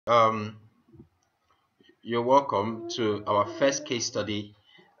Um, you're welcome to our first case study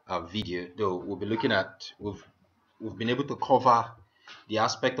video. Though we've been able to cover the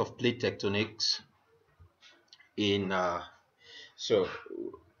aspect of plate tectonics in so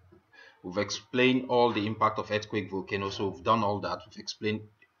we've explained all the impact of earthquake, volcano. So we've done all that. We've explained.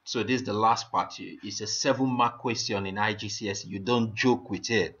 So this is the last part. It's a 7-mark question in IGCS. You don't joke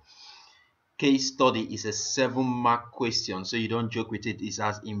with it. Case study is a 7-mark question, so you don't joke with it. It's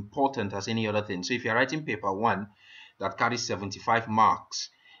as important as any other thing. So if you're writing paper 1 that carries 75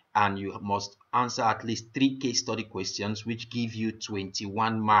 marks and you must answer at least 3 case study questions which give you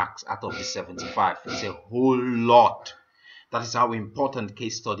 21 marks out of the 75, it's a whole lot. That is how important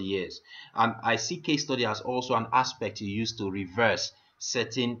case study is. And I see case study as also an aspect you use to reverse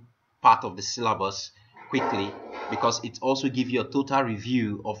certain part of the syllabus quickly, because it also gives you a total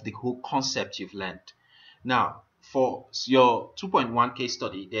review of the whole concept you've learned. Now, for your 2.1 case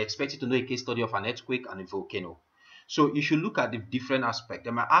study, they expect you to know a case study of an earthquake and a volcano. So you should look at the different aspects.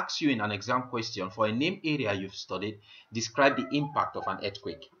 They might ask you in an exam question, for a named area you've studied, describe the impact of an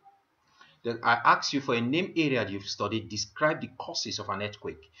earthquake. Then I ask you, for a named area you've studied, describe the causes of an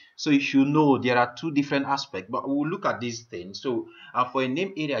earthquake. So you should know there are two different aspects, but we'll look at these things. So for a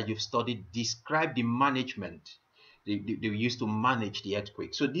named area you've studied, describe the management they used to manage the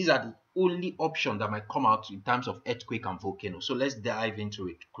earthquake. So these are the only options that might come out in terms of earthquake and volcano. So let's dive into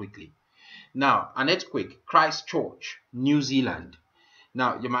it quickly. Now, an earthquake, Christchurch, New Zealand.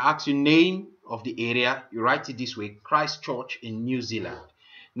 Now, you might ask you name of the area. You write it this way: Christchurch in New Zealand.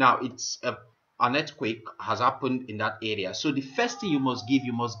 Now, an earthquake has happened in that area. So the first thing you must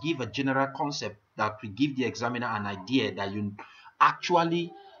give a general concept that will give the examiner an idea that you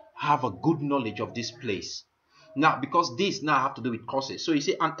actually have a good knowledge of this place. Now, because this now have to do with causes. So you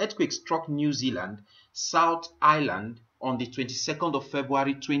say an earthquake struck New Zealand, South Island on the 22nd of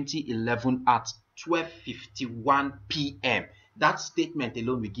February 2011 at 12:51 p.m. That statement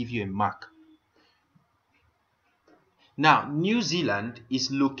alone will give you a mark. Now, New Zealand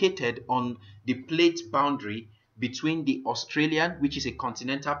is located on the plate boundary between the Australian, which is a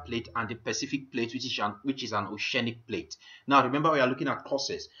continental plate, and the Pacific plate, which is an oceanic plate. Now, remember, we are looking at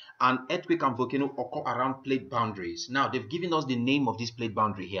causes. An earthquake and volcano occur around plate boundaries. Now, they've given us the name of this plate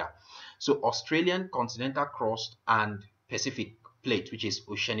boundary here. So, Australian continental crust and Pacific plate, which is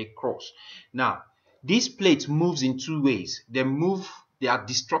oceanic crust. Now, this plate moves in two ways. They are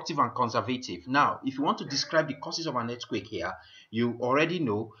destructive and conservative. Now, if you want to describe the causes of an earthquake here, you already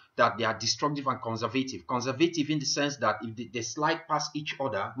know that they are destructive and conservative. Conservative in the sense that if they slide past each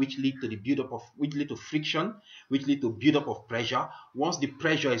other, which lead to friction, which lead to buildup of pressure. Once the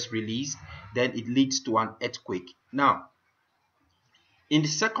pressure is released, then it leads to an earthquake. Now, in the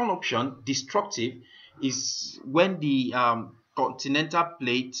second option, destructive, is when the continental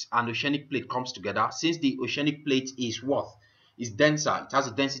plate and oceanic plate comes together. Since the oceanic plate is denser, it has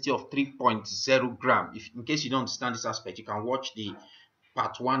a density of 3.0 gram. In case you don't understand this aspect, you can watch the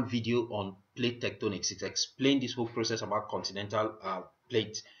part 1 video on plate tectonics. It explains this whole process about continental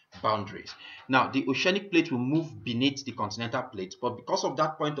plate boundaries. Now, the oceanic plate will move beneath the continental plate, but because of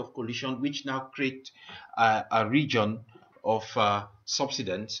that point of collision, which now create a region of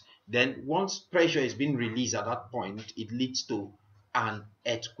subsidence, then once pressure is being released at that point, it leads to an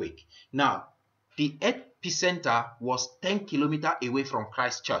earthquake. Now, the epicenter was 10 kilometers away from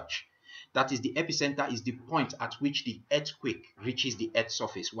Christchurch. That is, the epicenter is the point at which the earthquake reaches the earth's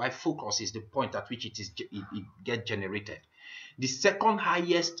surface, while focus is the point at which it gets generated. The second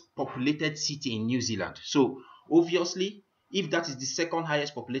highest populated city in New Zealand. So obviously, if that is the second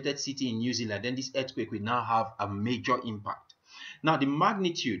highest populated city in New Zealand, then this earthquake will now have a major impact. Now, the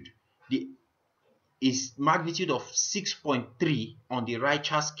magnitude is magnitude of 6.3 on the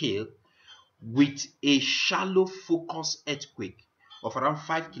Richter scale, with a shallow focus earthquake of around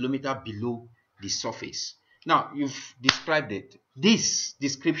 5 kilometers below the surface. Now, you've described it. This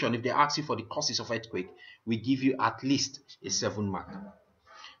description, if they ask you for the causes of earthquake, will give you at least a 7 mark.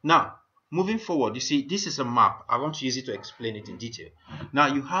 Now, moving forward, you see, this is a map. I want to use it to explain it in detail.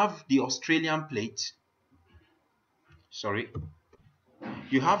 Now, you have the Australian plate.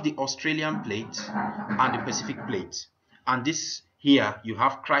 You have the Australian plate and the Pacific plate. And this here, you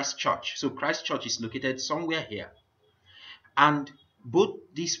have Christchurch. So Christchurch is located somewhere here. And both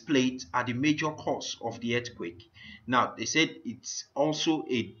these plates are the major cause of the earthquake. Now, they said it's also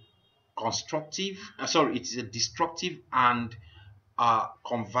a it's a destructive and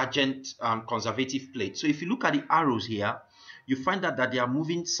convergent conservative plate. So if you look at the arrows here, you find that they are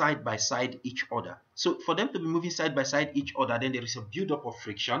moving side by side each other. So for them to be moving side by side each other, then there is a buildup of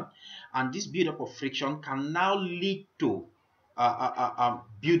friction, and this buildup of friction can now lead to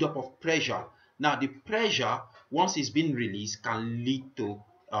build-up of pressure. Now, the pressure, once it's been released, can lead to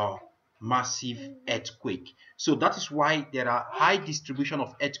massive earthquake. So that is why there are high distribution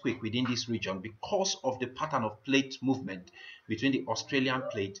of earthquake within this region, because of the pattern of plate movement between the Australian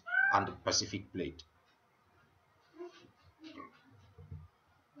plate and the Pacific plate.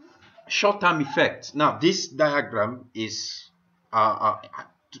 Short-term effect. Now, this diagram is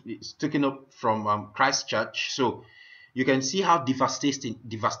taken up from Christchurch, so you can see how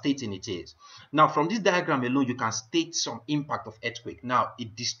devastating it is. Now, from this diagram alone, you can state some impact of earthquake. Now,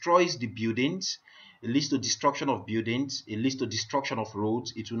 it destroys the buildings, it leads to destruction of buildings, it leads to destruction of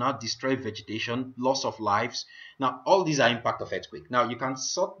roads, it will now destroy vegetation, loss of lives. Now, all these are impact of earthquake. Now, you can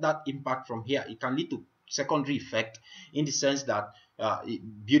sort that impact from here. It can lead to secondary effect, in the sense that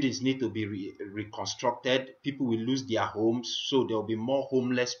buildings need to be reconstructed, people will lose their homes, so there will be more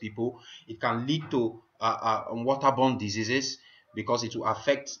homeless people. It can lead to waterborne diseases, because it will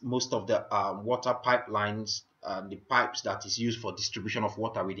affect most of the water pipelines, the pipes that is used for distribution of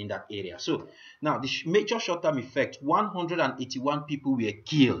water within that area. So now the major short-term effect: 181 people were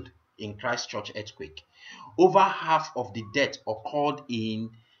killed in Christchurch earthquake. Over half of the death occurred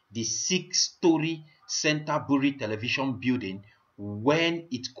in the 6-story Centerbury television building when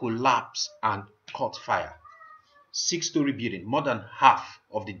it collapsed and caught fire. 6-story building, more than half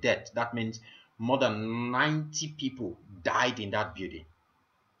of the death. That means more than 90 people died in that building.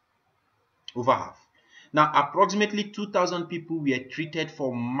 Over half. Now, approximately 2,000 people were treated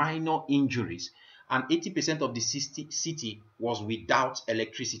for minor injuries, and 80% of the city was without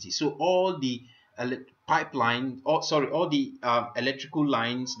electricity. So all the all the electrical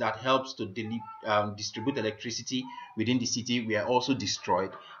lines that helps to distribute electricity within the city were also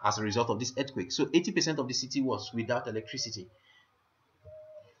destroyed as a result of this earthquake. So 80% of the city was without electricity.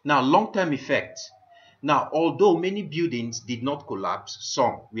 Now, long-term effects. Now, although many buildings did not collapse,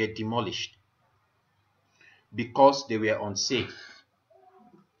 some were demolished because they were unsafe.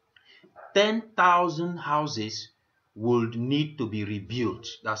 10,000 houses would need to be rebuilt.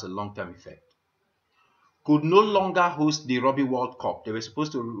 That's a long-term effect. Could no longer host the Rugby World Cup. They were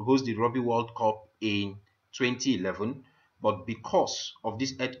supposed to host the Rugby World Cup in 2011, but because of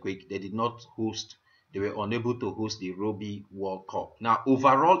this earthquake, they did not host. They were unable to host the Rugby World Cup. Now,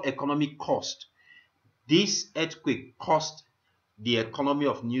 overall economic cost. This earthquake cost the economy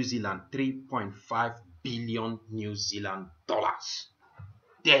of New Zealand 3.5 billion New Zealand dollars.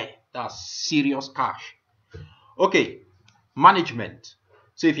 That's serious cash. Okay, management.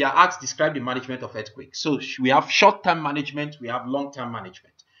 So if you are asked, describe the management of earthquake. So we have short-term management, we have long-term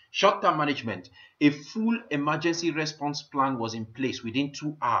management. Short-term management: a full emergency response plan was in place within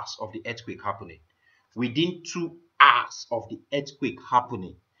 2 hours of the earthquake happening. Within 2 hours of the earthquake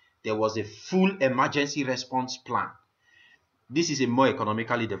happening, there was a full emergency response plan. This is a more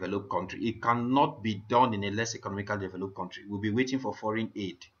economically developed country. It cannot be done in a less economically developed country. We'll be waiting for foreign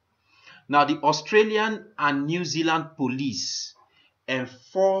aid. Now, the Australian and New Zealand police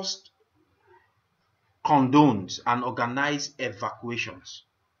enforced condones and organized evacuations.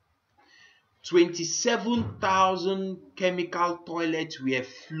 27,000 chemical toilets were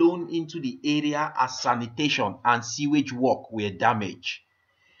flown into the area as sanitation and sewage work were damaged.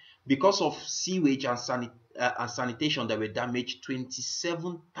 Because of sewage and sanitation that were damaged,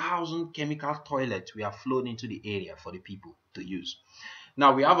 27,000 chemical toilets were flown into the area for the people to use.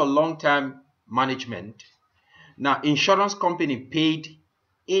 Now, we have a long-term management. Now, insurance company paid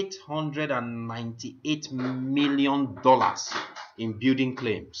 $898 million in building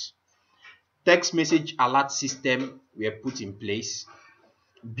claims. Text message alert system were put in place.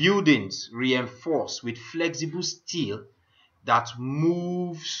 Buildings reinforced with flexible steel that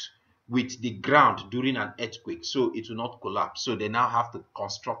moves with the ground during an earthquake, so it will not collapse. So they now have to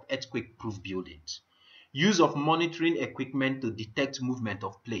construct earthquake-proof buildings. Use of monitoring equipment to detect movement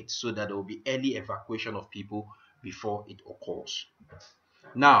of plates, so that there will be early evacuation of people before it occurs.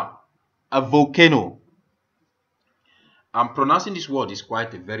 Now, a volcano. Pronouncing this word is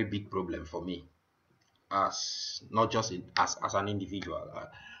quite a very big problem for me, as not just as an individual.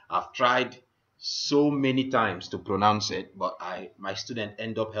 I've tried so many times to pronounce it, but my student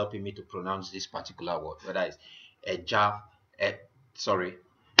end up helping me to pronounce this particular word, whether it's sorry.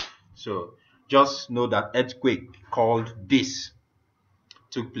 So just know that earthquake called this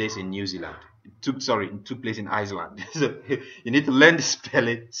took place in New Zealand. It took place in Iceland. So you need to learn the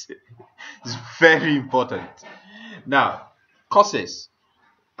spelling. It's very important. Now, causes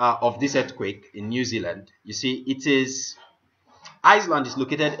of this earthquake in New Zealand. You see, Iceland is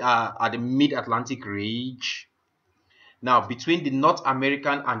located at the mid-Atlantic ridge. Now, between the North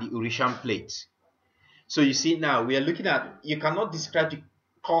American and the Eurasian plates. So you see now we are looking at, you cannot describe the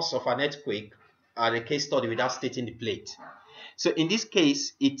cause of an earthquake at a case study without stating the plate. So in this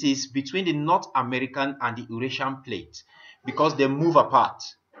case, it is between the North American and the Eurasian plate because they move apart.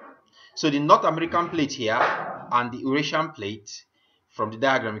 So the North American plate here and the Eurasian plate, from the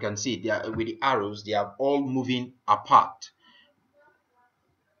diagram you can see they are, with the arrows, they are all moving apart.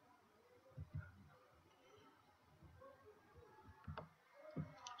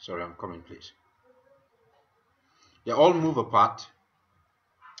 Sorry, I'm coming, please. They all move apart,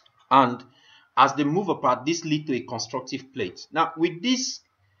 and as they move apart, this leads to a constructive plate. Now, with this,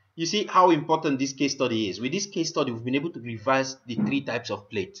 you see how important this case study is. With this case study, we've been able to revise the three types of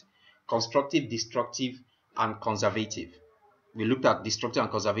plate: constructive, destructive, and conservative. We looked at destructive and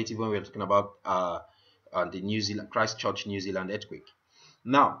conservative when we were talking about the New Zealand, Christchurch, New Zealand earthquake.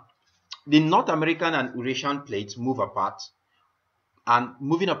 Now, the North American and Eurasian plates move apart, and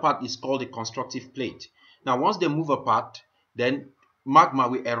moving apart is called a constructive plate. Now, once they move apart, then magma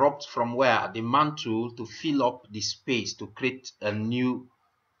will erupt from where? The mantle, to fill up the space to create a new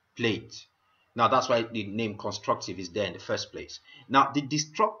plate. Now, that's why the name constructive is there in the first place. Now, the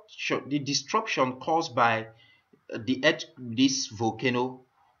destruction caused by this volcano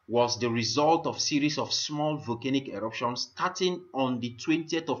was the result of series of small volcanic eruptions starting on the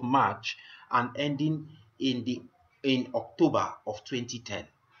 20th of March and ending in October of 2010.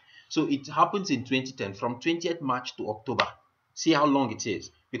 So it happens in 2010 from 20th March to October. See how long it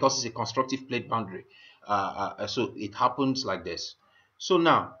is, because it's a constructive plate boundary. So it happens like this. So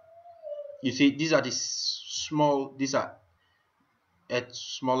now you see these are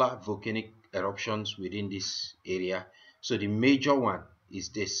smaller volcanic eruptions within this area. So the major one is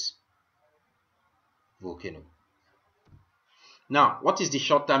this volcano. Now, what is the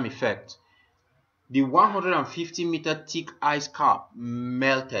short-term effect? The 150-meter thick ice cap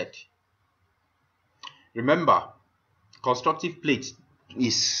melted. Remember, constructive plate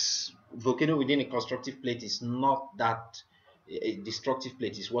is volcano within a constructive plate is not that. A destructive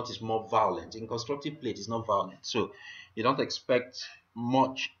plate is what is more violent. In constructive plate is not violent, so you don't expect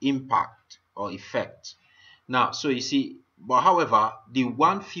much impact or effect. Now, so you see, but however, the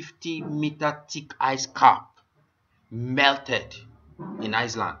 150-meter thick ice cap melted in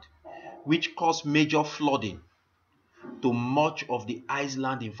Iceland, which caused major flooding to much of the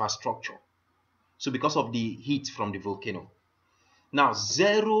island infrastructure. So because of the heat from the volcano. Now,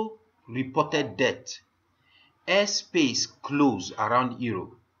 0 reported death. Airspace closed around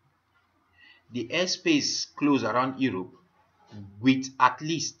Europe. The airspace closed around Europe with at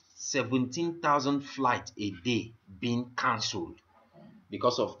least 17,000 flights a day being cancelled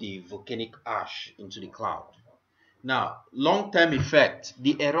because of the volcanic ash into the cloud. Now, long-term effect,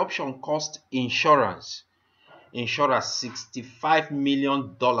 the eruption cost insurers $65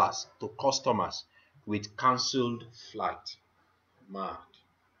 million to customers with cancelled flight. Man,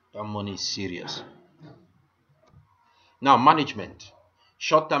 that money is serious. Now, management,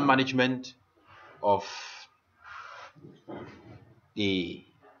 short-term management of the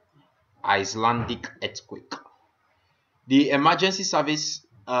Icelandic earthquake. The emergency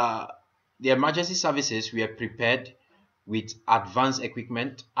services were prepared with advanced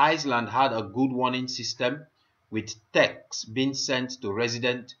equipment. Iceland had a good warning system with texts being sent to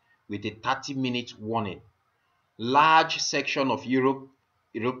residents with a 30-minute warning. Large sections of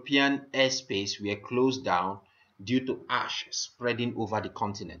European airspace were closed down due to ash spreading over the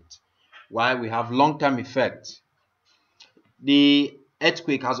continent. While we have long-term effects, the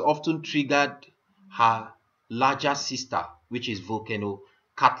earthquake has often triggered her larger sister, which is volcano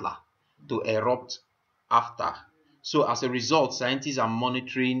Katla, to erupt after. So as a result, scientists are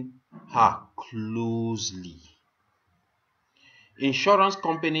monitoring her closely. Insurance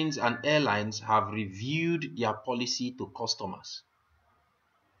companies and airlines have reviewed their policy to customers.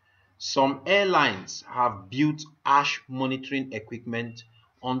 Some airlines have built ash monitoring equipment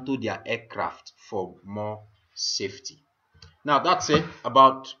onto their aircraft for more safety. Now, that's it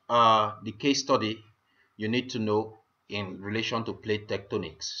about the case study you need to know in relation to plate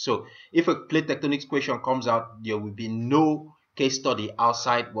tectonics. So if a plate tectonics question comes out, there will be no case study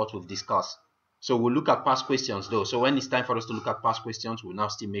outside what we've discussed. So we'll look at past questions though. So when it's time for us to look at past questions, we'll now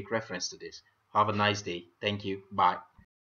still make reference to this. Have a nice day. Thank you. Bye.